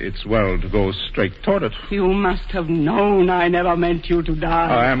die, it's well to go straight toward it. You must have known I never meant you to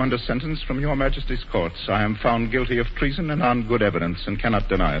die. I am under sentence from Your Majesty's courts. I am found guilty of treason and on good evidence and cannot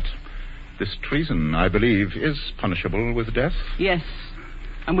deny it. This treason, I believe, is punishable with death. Yes,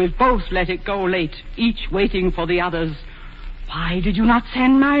 and we've both let it go late, each waiting for the others. Why did you not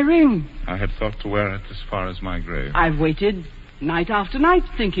send my ring? I had thought to wear it as far as my grave. I've waited night after night,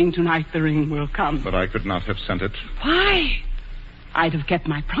 thinking tonight the ring will come. But I could not have sent it. Why? I'd have kept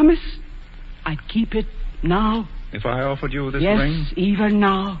my promise. I'd keep it now. If I offered you this Yes, ring? even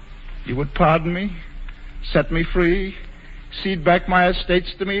now. You would pardon me? Set me free? Cede back my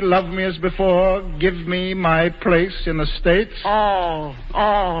estates to me? Love me as before? Give me my place in the states? All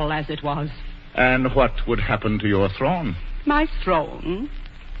as it was. And what would happen to your throne? My throne?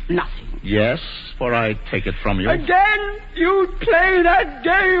 Nothing. Yes, for I take it from you. Again? You'd play that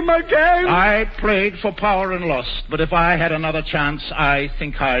game again? I played for power and lust, but if I had another chance, I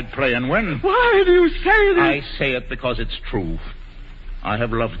think I'd play and win. Why do you say this? I say it because it's true. I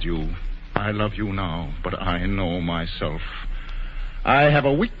have loved you. I love you now, but I know myself. I have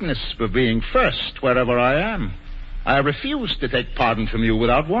a weakness for being first wherever I am. I refuse to take pardon from you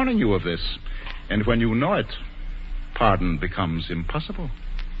without warning you of this. And when you know it, pardon becomes impossible.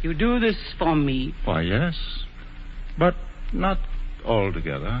 You do this for me? Why, yes. But not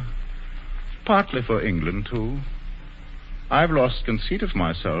altogether. Partly for England, too. I've lost conceit of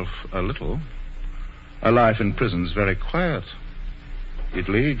myself a little. A life in prison's very quiet. It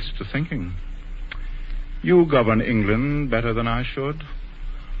leads to thinking. You govern England better than I should.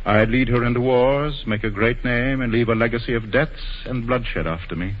 I'd lead her into wars, make a great name, and leave a legacy of deaths and bloodshed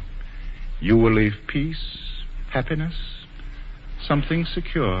after me. You will leave peace, happiness, something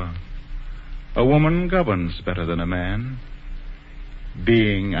secure. A woman governs better than a man.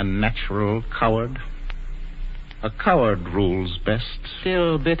 Being a natural coward. A coward rules best.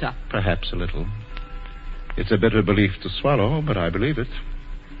 Still bitter. Perhaps a little. It's a bitter belief to swallow, but I believe it.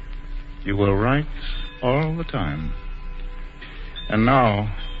 You were right all the time. And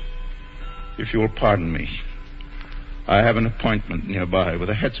now, if you'll pardon me, I have an appointment nearby with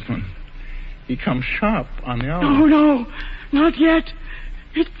a headsman. He comes sharp on the hour. No, not yet.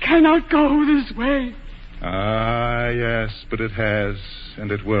 It cannot go this way. Ah, yes, but it has,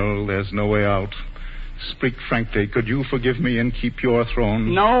 and it will. There's no way out. Speak frankly, could you forgive me and keep your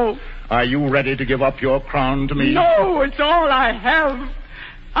throne? No. Are you ready to give up your crown to me? No, it's all I have.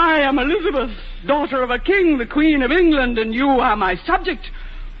 I am Elizabeth, daughter of a king, the Queen of England, and you are my subject.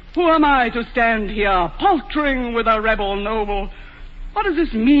 Who am I to stand here, paltering with a rebel noble? What does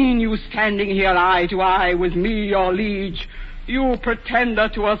this mean, you standing here eye to eye with me, your liege? You pretender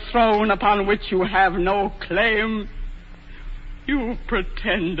to a throne upon which you have no claim. You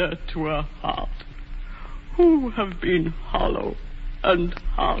pretender to a heart who have been hollow and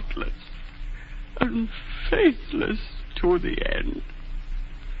heartless and faithless to the end.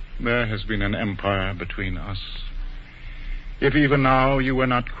 There has been an empire between us. If even now you were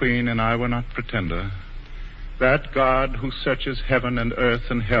not queen and I were not pretender, that God who searches heaven and earth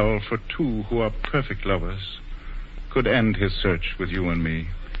and hell for two who are perfect lovers could end his search with you and me.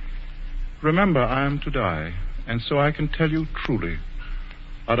 Remember, I am to die, and so I can tell you truly,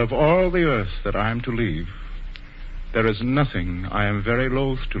 out of all the earth that I am to leave, there is nothing I am very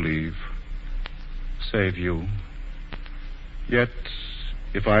loath to leave, save you. Yet,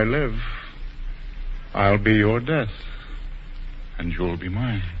 if I live, I'll be your death, and you'll be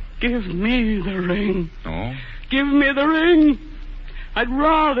mine. Give me the ring. No? Give me the ring. I'd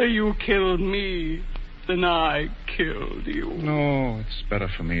rather you killed me than I killed you. No, it's better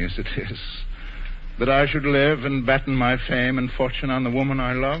for me as it is. That I should live and batten my fame and fortune on the woman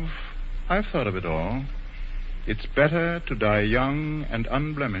I love. I've thought of it all. It's better to die young and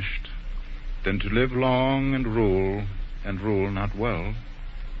unblemished than to live long and rule not well.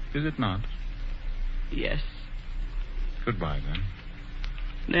 Is it not? Yes. Goodbye, then.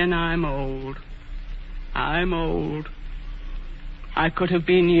 Then I'm old. I'm old. I could have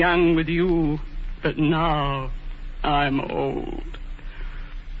been young with you, but now I'm old.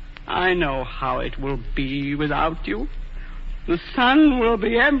 I know how it will be without you. The sun will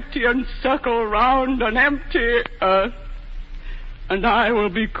be empty and circle round an empty earth, and I will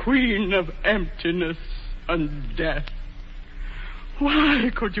be queen of emptiness and death.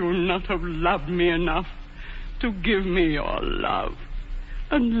 Why could you not have loved me enough to give me your love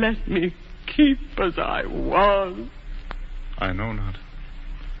and let me keep as I was? I know not.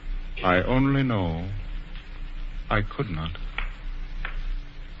 I only know I could not.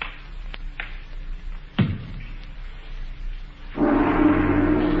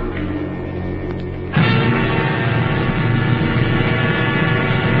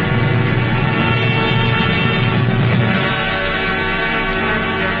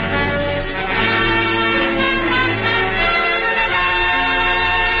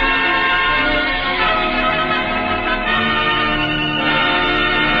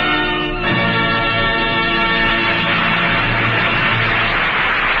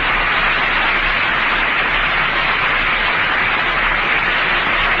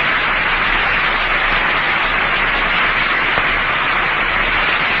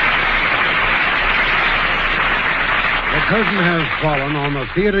 The curtain has fallen on the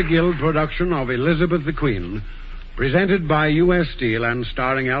Theatre Guild production of Elizabeth the Queen, presented by U.S. Steel and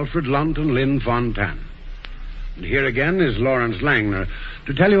starring Alfred Lunt and Lynn Fontanne. And here again is Lawrence Langner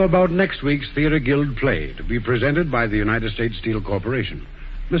to tell you about next week's Theatre Guild play, to be presented by the United States Steel Corporation.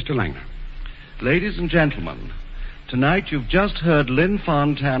 Mr. Langner. Ladies and gentlemen, tonight you've just heard Lynn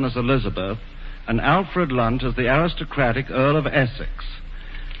Fontanne as Elizabeth and Alfred Lunt as the aristocratic Earl of Essex.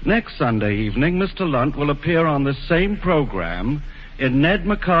 Next Sunday evening, Mr. Lunt will appear on this same program in Ned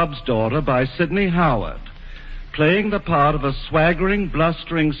McCobb's Daughter by Sidney Howard, playing the part of a swaggering,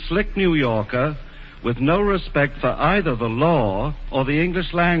 blustering, slick New Yorker with no respect for either the law or the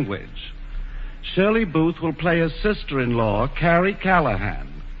English language. Shirley Booth will play his sister-in-law, Carrie Callahan.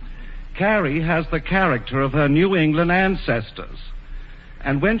 Carrie has the character of her New England ancestors.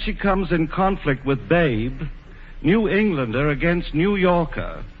 And when she comes in conflict with Babe, New Englander against New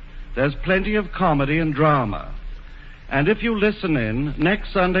Yorker, there's plenty of comedy and drama. And if you listen in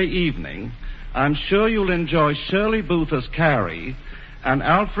next Sunday evening, I'm sure you'll enjoy Shirley Booth as Carrie and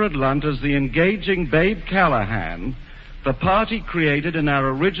Alfred Lunt as the engaging Babe Callahan, the part he created in our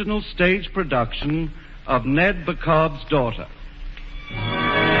original stage production of Ned McCobb's Daughter.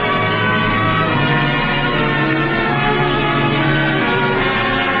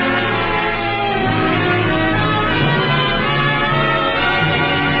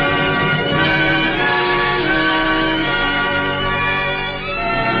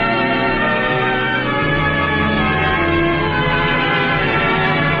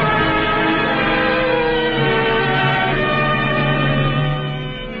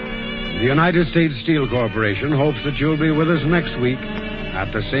 The United States Steel Corporation hopes that you'll be with us next week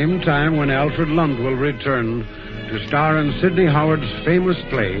at the same time when Alfred Lunt will return to star in Sidney Howard's famous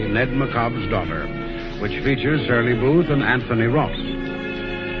play, Ned McCobb's Daughter, which features Shirley Booth and Anthony Ross.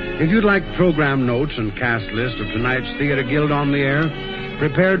 If you'd like program notes and cast list of tonight's Theater Guild on the Air,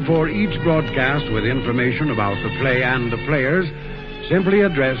 prepared for each broadcast with information about the play and the players, simply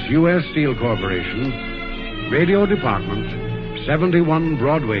address U.S. Steel Corporation, Radio Department, 71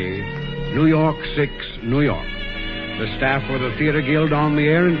 Broadway, New York 6, New York. The staff for the Theater Guild on the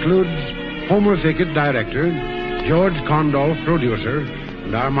Air includes Homer Fickett, Director, George Condolph, Producer,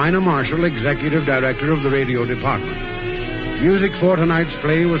 and Armina Marshall, Executive Director of the Radio Department. Music for tonight's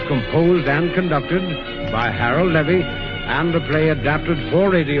play was composed and conducted by Harold Levy, and the play adapted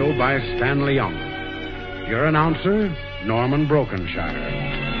for radio by Stanley Young. Your announcer, Norman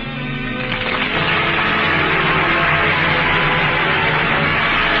Brokenshire.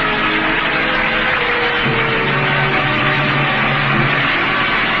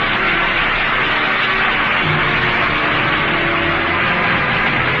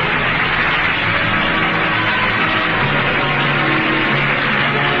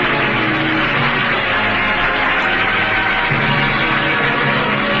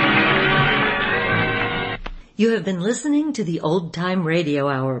 You have been listening to the Old Time Radio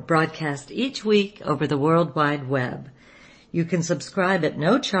Hour, broadcast each week over the World Wide Web. You can subscribe at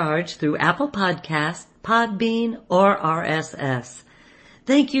no charge through Apple Podcasts, Podbean, or RSS.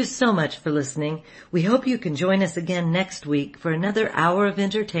 Thank you so much for listening. We hope you can join us again next week for another hour of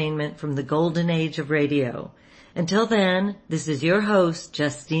entertainment from the golden age of radio. Until then, this is your host,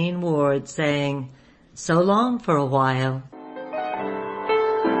 Justine Ward, saying so long for a while.